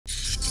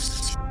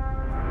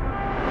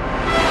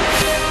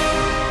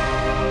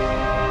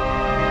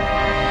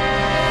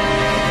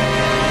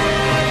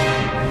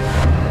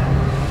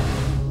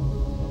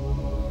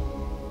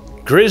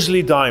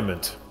Grizzly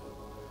Diamond,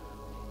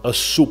 a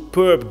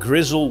superb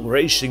grizzle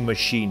racing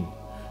machine,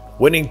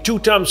 winning 2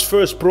 times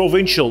first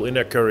provincial in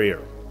her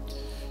career.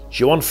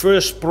 She won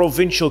first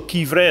provincial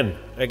Kivren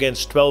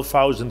against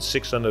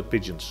 12,600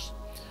 pigeons.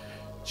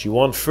 She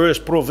won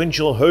first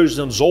provincial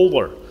Heusden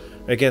Zolder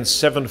against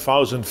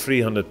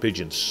 7,300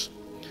 pigeons.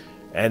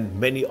 And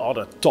many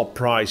other top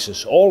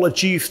prizes, all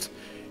achieved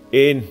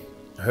in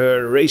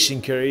her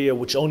racing career,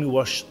 which only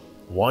was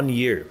 1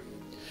 year.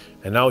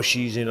 And now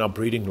she's in a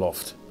breeding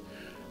loft.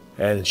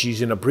 And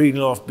she's in a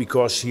breeding loft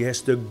because she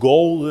has the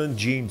golden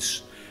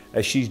genes.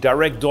 As she's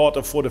direct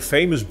daughter for the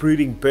famous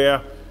breeding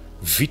pair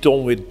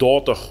Vuitton with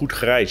daughter Goed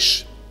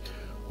Grijs,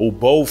 who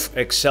both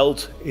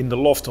excelled in the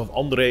loft of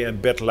André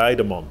and Bert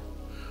Leiderman.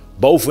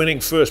 Both winning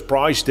first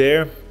prize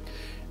there,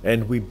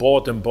 and we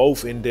bought them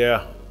both in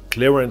their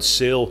clearance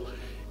sale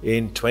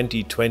in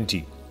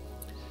 2020.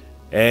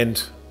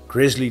 And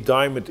Grizzly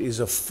Diamond is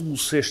a full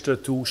sister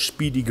to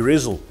Speedy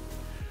Grizzle,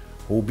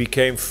 who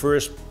became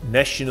first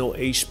national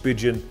ace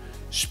pigeon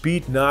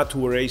speed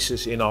NATO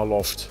races in our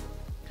loft.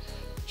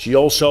 She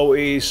also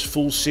is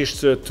full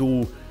sister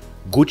to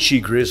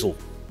Gucci Grizzle,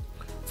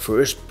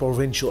 first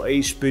provincial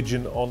ace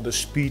pigeon on the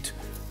speed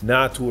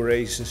NATO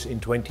races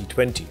in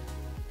 2020.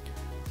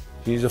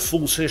 She is a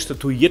full sister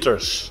to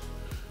Jitters,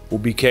 who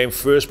became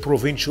first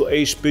provincial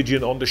ace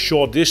pigeon on the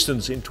short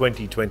distance in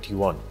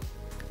 2021.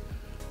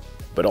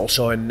 But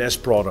also her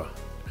nest brother.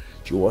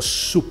 She was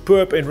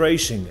superb in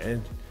racing,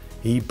 and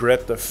he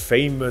bred the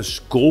famous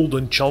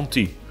Golden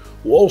Chanty,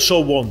 who also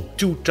won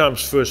 2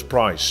 times first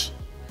prize.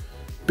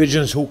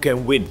 Pigeons who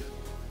can win,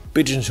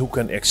 pigeons who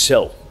can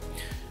excel.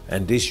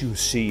 And this you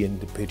see in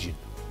the pigeon.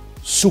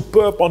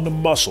 Superb on the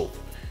muscle,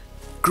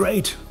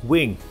 great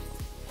wing,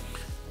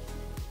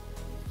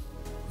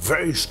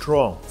 very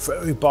strong,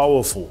 very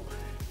powerful,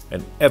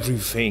 and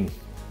everything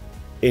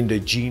in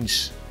the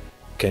genes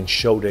can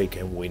show they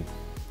can win.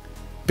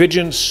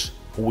 Pigeons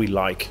who we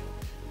like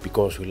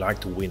because we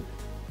like to win.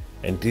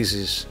 And this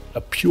is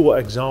a pure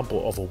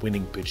example of a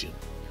winning pigeon.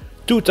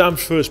 2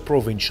 times first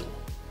provincial,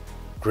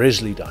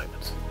 Grizzly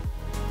Diamond.